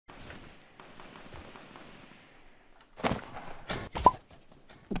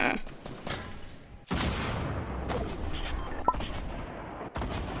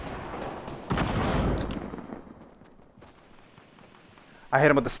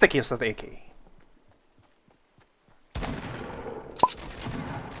hit him with the stickiest of the AK.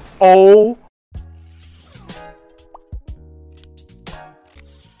 Oh!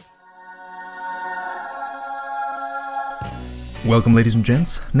 Welcome, ladies and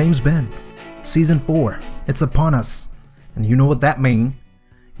gents. Name's Ben. Season 4. It's upon us. And you know what that means.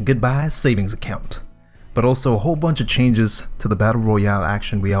 Goodbye, savings account. But also a whole bunch of changes to the Battle Royale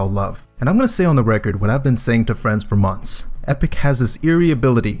action we all love. And I'm gonna say on the record what I've been saying to friends for months. Epic has this eerie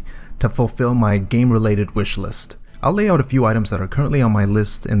ability to fulfill my game-related wish list. I'll lay out a few items that are currently on my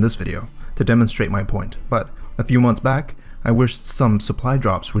list in this video to demonstrate my point. But a few months back, I wished some supply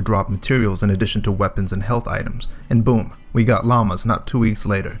drops would drop materials in addition to weapons and health items. And boom, we got llamas not 2 weeks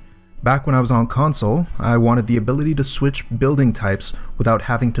later. Back when I was on console, I wanted the ability to switch building types without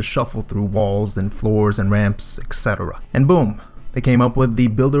having to shuffle through walls and floors and ramps, etc. And boom, they came up with the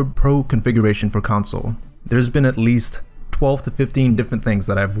Builder Pro configuration for console. There's been at least 12 to 15 different things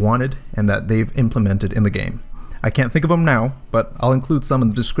that I've wanted and that they've implemented in the game. I can't think of them now, but I'll include some in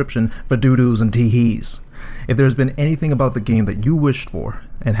the description for doo-doos and tee-hees. If there's been anything about the game that you wished for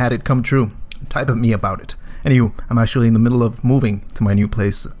and had it come true, type at me about it. Anywho, I'm actually in the middle of moving to my new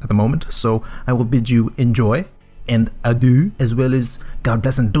place at the moment, so I will bid you enjoy and adieu, as well as God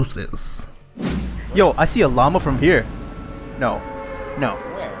bless and deuces. Yo, I see a llama from here. No. No.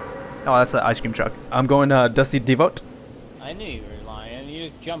 Where? Oh, that's an ice cream truck. I'm going Dusty Devote. I knew you were lying. You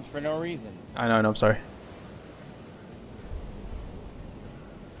just jumped for no reason. I know, I'm sorry.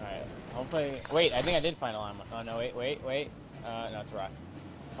 Alright, hopefully... Wait, I think I did find a llama. Oh, no, wait. No, it's a rock.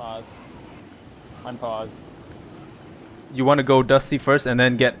 Pause. Unpause. You want to go Dusty first and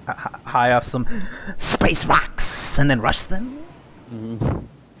then get high off some space rocks and then rush them?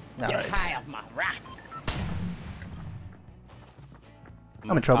 Get high off my rocks.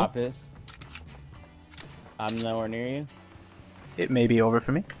 I'm in trouble. Pop this. I'm nowhere near you. It may be over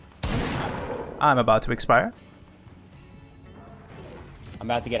for me. I'm about to expire. I'm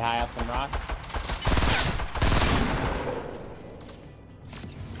about to get high off some rocks.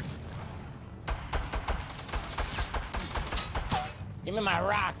 Give me my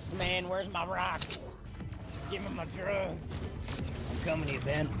rocks, man. Where's my rocks? Give me my drugs. I'm coming to you,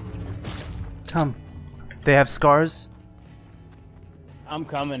 Ben. Come. They have scars? I'm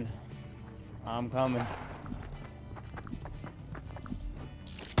coming. I'm coming.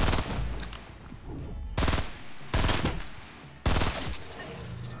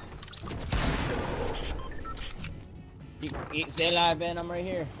 Stay alive, Ben. I'm right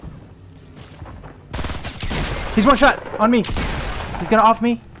here. He's one shot on me. He's gonna off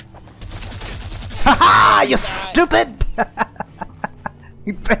me. Haha! You stupid!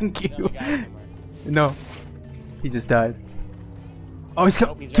 Thank you. No, he just died. Oh, he's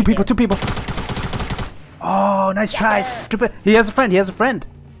got two people. Oh, nice try, stupid. He has a friend.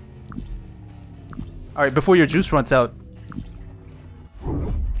 All right, before your juice runs out.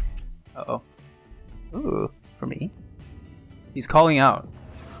 Uh-oh. Ooh, for me. He's calling out.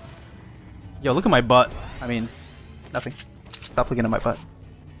 Yo, look at my butt. I mean, nothing. Stop looking at my butt.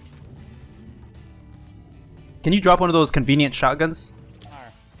 Can you drop one of those convenient shotguns?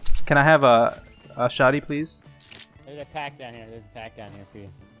 Can I have a shotty, please? There's a tack down here. For you.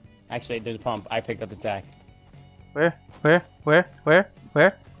 Actually, there's a pump. I picked up the tack. Where? Down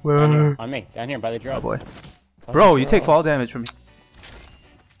here, on me. Down here by the drugs. Oh boy. Bro, you take fall damage from me.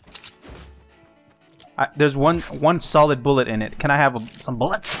 There's one solid bullet in it. Can I have some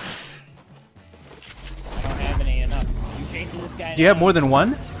bullets? I don't have any enough. You chasing this guy? Do you have more than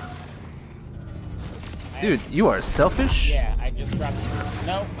one? Dude, you are selfish. Yeah, I just dropped.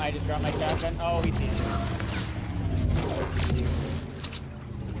 Nope, I just dropped my shotgun. Oh, he sees it.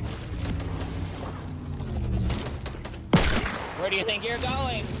 Where do you think you're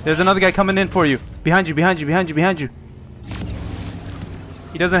going? There's another guy coming in for you. Behind you.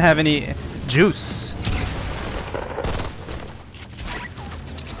 He doesn't have any juice.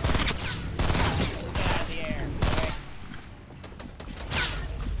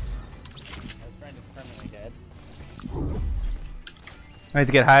 I need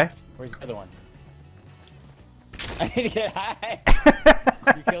to get high. Where's the other one? I need to get high.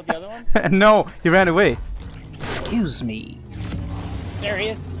 You killed the other one? No, he ran away. Excuse me. There he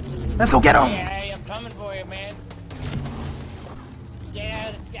is. Let's go get him. Hey, I'm coming for you, man. Get out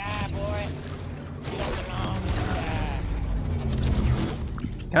of the sky, boy. You don't belong in the sky.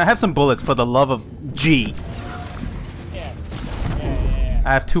 Can I have some bullets for the love of G? Yeah.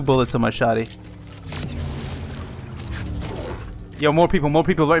 I have 2 bullets on my shotty. Yo, more people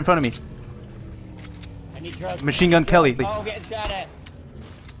right in front of me. I need drugs. Machine Gun Kelly. Oh, getting shot at.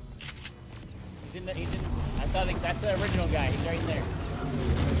 He's in. I saw that's the original guy. He's right in there.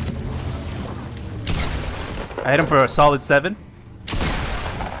 I hit him for a solid 7.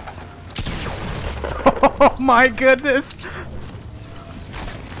 Oh my goodness!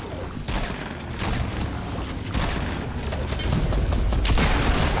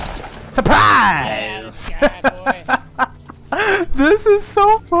 Surprise! Yeah, boy. This is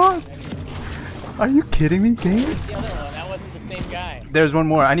so fun! Are you kidding me, game? Where's the other one? That wasn't the same guy. There's one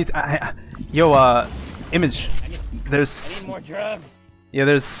more. I need to, yo, Image. I need There's... more drugs. Yeah,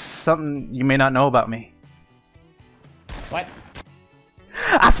 there's something you may not know about me. What?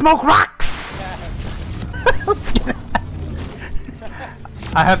 I smoke rocks!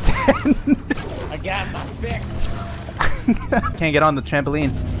 I have 10. I got my fix. Can't get on the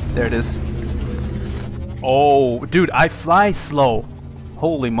trampoline. There it is. Oh, dude, I fly slow.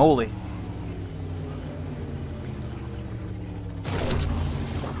 Holy moly.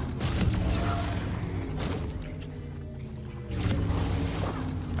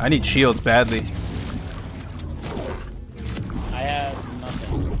 I need shields badly. I have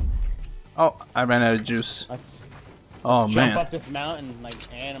nothing. Oh, I ran out of juice. Let's Oh jump man. up this mountain like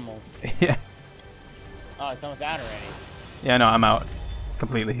animals. Yeah. Oh, it's almost out already. Yeah, no, I'm out.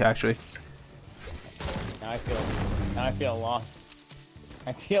 Completely, actually. Now I feel lost.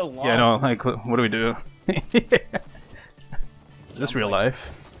 I feel lost. Yeah, no, like, what do we do? Is this real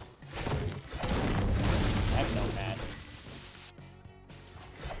life? I have no match.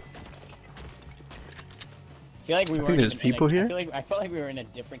 I feel like we were. there's people here? I felt like we were in a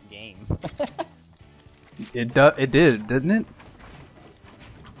different game. It did, didn't it?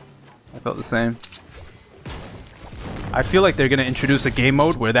 I felt the same. I feel like they're gonna introduce a game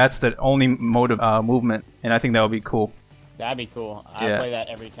mode where that's the only mode of movement, and I think that would be cool. That'd be cool. I Yeah. play that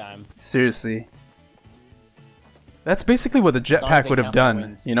every time. Seriously. That's basically what the long as jetpack they would have count the done,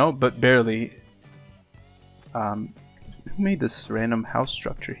 wins. you know, but barely. Who made this random house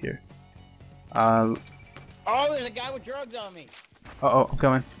structure here? Oh, there's a guy with drugs on me. Uh-oh, I'm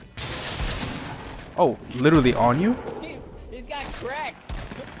coming. Oh, literally on you? He's got crack.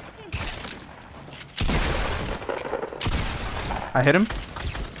 I hit him.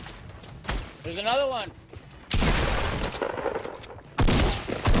 There's another one.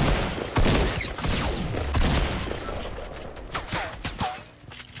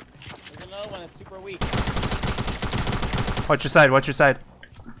 There's another one that's super weak. Watch your side, watch your side.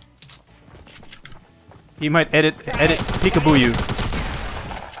 He might edit peekaboo you.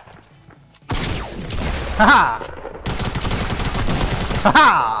 Haha!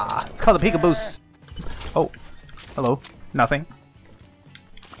 Haha! It's called a peekaboo. Oh, hello. Nothing.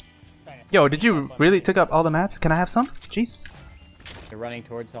 Yo, did you really took up all the mats? Can I have some? Jeez. They're running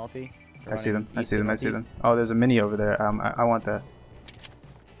towards Salty. I see them. I see them. I see them. Oh, there's a mini over there. I want that.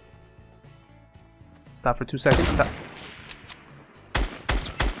 Stop for 2 seconds. Stop.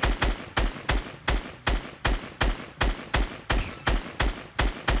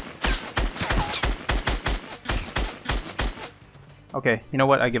 Okay, you know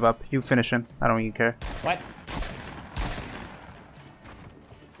what? I give up. You finish him. I don't even care. What?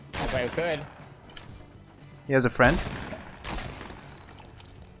 If I could. He has a friend.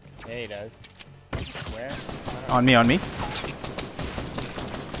 Yeah, he does. Where? On me, on me.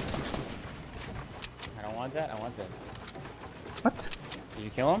 I don't want that. I want this. What? Did you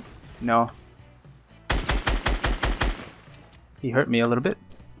kill him? No. He hurt me a little bit.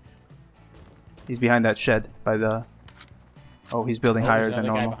 He's behind that shed by the... Oh, he's building higher There's than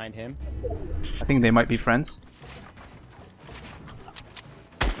another guy normal. behind him. I think they might be friends.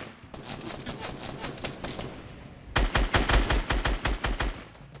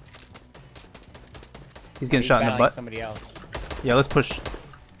 He's getting shot in the battling butt. Somebody else. Yeah, let's push.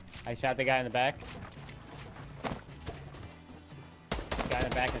 I shot the guy in the back. Guy in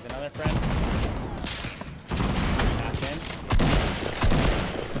the back is another friend. Knocked him.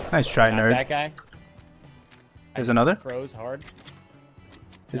 Nice try, Knocked nerd. that guy. There's I just another? Froze hard.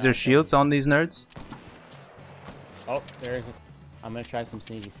 Is there shields on these nerds? Oh, there's. I'm gonna try some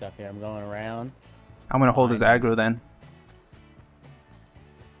sneaky stuff here. I'm going around. I'm gonna hold his aggro then.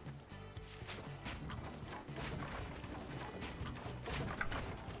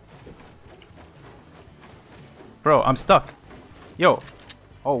 Bro, I'm stuck. Yo.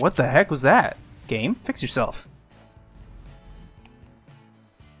 Oh, what the heck was that? Game? Fix yourself.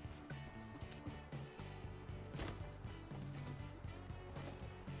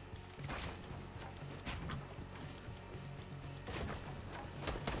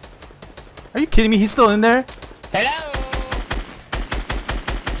 Are you kidding me? He's still in there? Hello.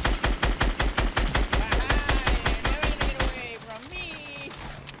 Never get away from me.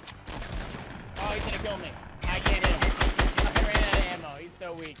 Oh, he's gonna kill me. I can't hit him. I ran out of ammo. He's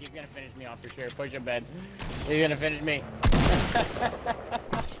so weak. He's gonna finish me off for sure. Push him, Ben. He's gonna finish me.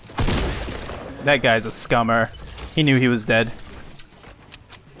 That guy's a scummer. He knew he was dead.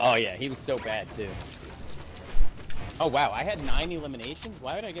 Oh yeah, he was so bad too. Oh wow, I had 9 eliminations?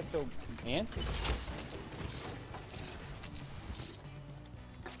 Why did I get so antsy?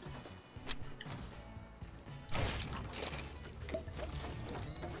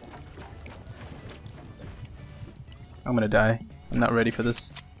 I'm gonna die. I'm not ready for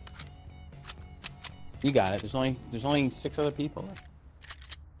this. You got it. There's only 6 other people.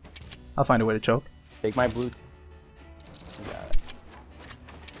 I'll find a way to choke. Take my blue. You got it.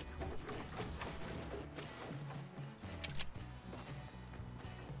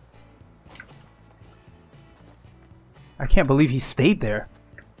 I can't believe he stayed there.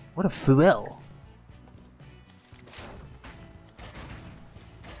 What a fool.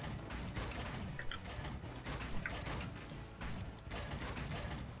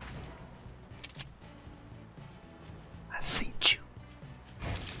 I see you.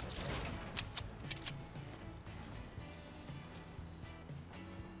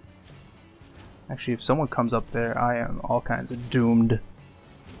 Actually, if someone comes up there, I am all kinds of doomed.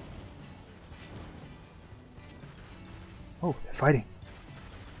 Oh, they're fighting.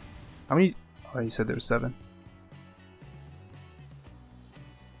 How many? Oh, you said there were 7.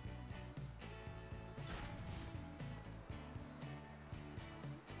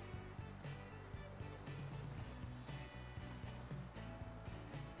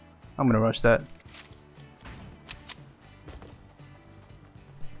 I'm gonna rush that.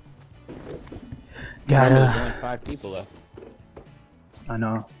 There's only 5 people left. I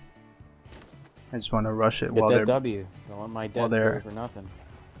know. I just want to rush it Get while that they're. W. Don't want my death they're- for nothing.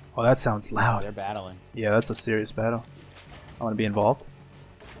 Oh, that sounds loud. They're battling. Yeah, that's a serious battle. I want to be involved.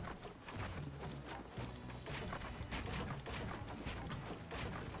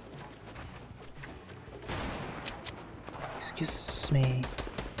 Excuse me.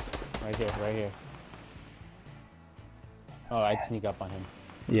 Right here, right here. Oh, I'd sneak up on him.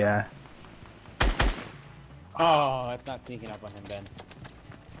 Yeah. Oh, that's not sneaking up on him, Ben.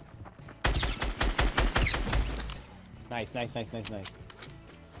 Nice, nice, nice, nice, nice.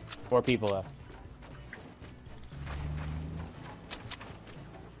 4 people left.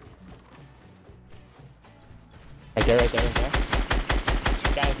 Right there, right there, right there.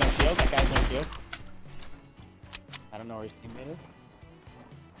 That guy has no shield, that guy has no shield. I don't know where his teammate is.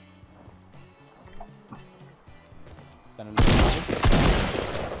 Send him to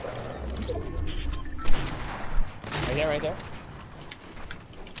right there, right there.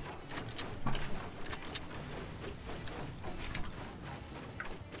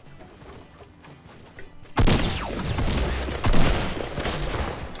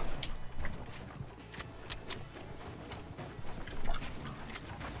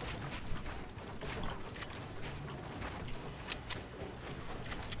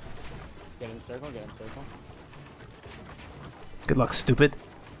 Get in circle, get in circle. Good luck, stupid.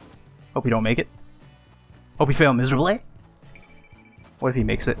 Hope you don't make it. Hope you fail miserably. What if he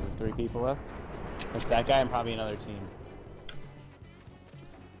makes it? There's 3 people left. It's that guy and probably another team.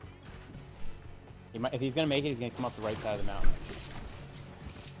 He might, if he's gonna make it, he's gonna come up the right side of the mountain.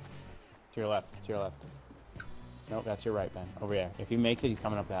 To your left, to your left. Nope, that's your right, Ben. Over here. If he makes it, he's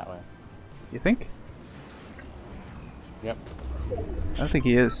coming up that way. You think? Yep. I don't think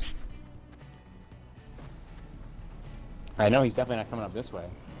he is. I know he's definitely not coming up this way.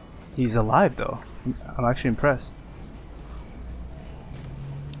 He's alive though. I'm actually impressed.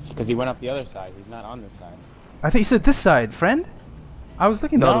 Because he went up the other side. He's not on this side. I think you said this side, friend. I was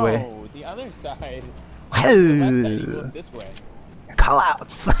looking the other way. No, the other side. The left side, you go Whoa. up this way. Call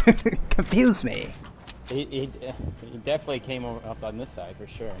outs. Confuse me. He definitely came up on this side for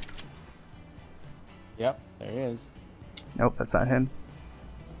sure. Yep, there he is. Nope, that's not him.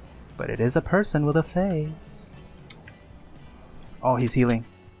 But it is a person with a face. Oh, he's healing.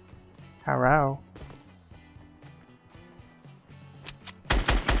 Hello.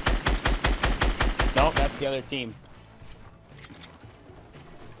 Nope, that's the other team.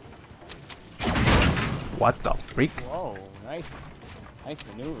 What the freak? Whoa, nice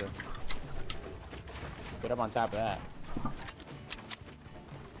maneuver. Get up on top of that.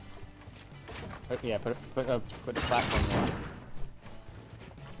 Yeah, put the platform there.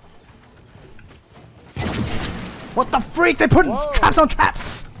 What the freak? They put Whoa. traps on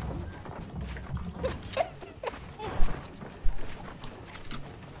traps!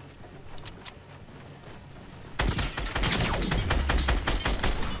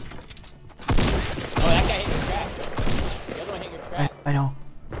 Oh, that guy hit your trap. The other one hit your trap. I know.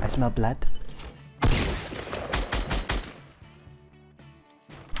 I smell blood.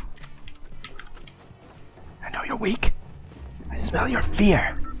 know you're weak. I smell your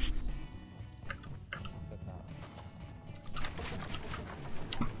fear.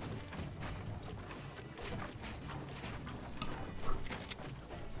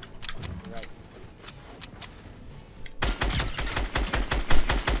 Right.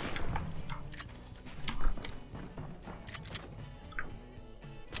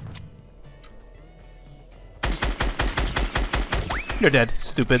 You're dead,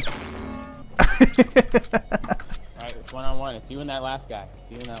 stupid. Alright, it's one-on-one. It's you and that last guy.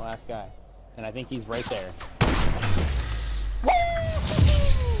 It's you and that last guy. And I think he's right there.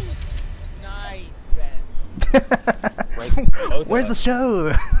 Nice, Ben. Where's the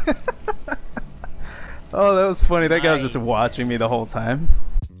show? Oh, that was funny. That guy was just Nice. watching me the whole time.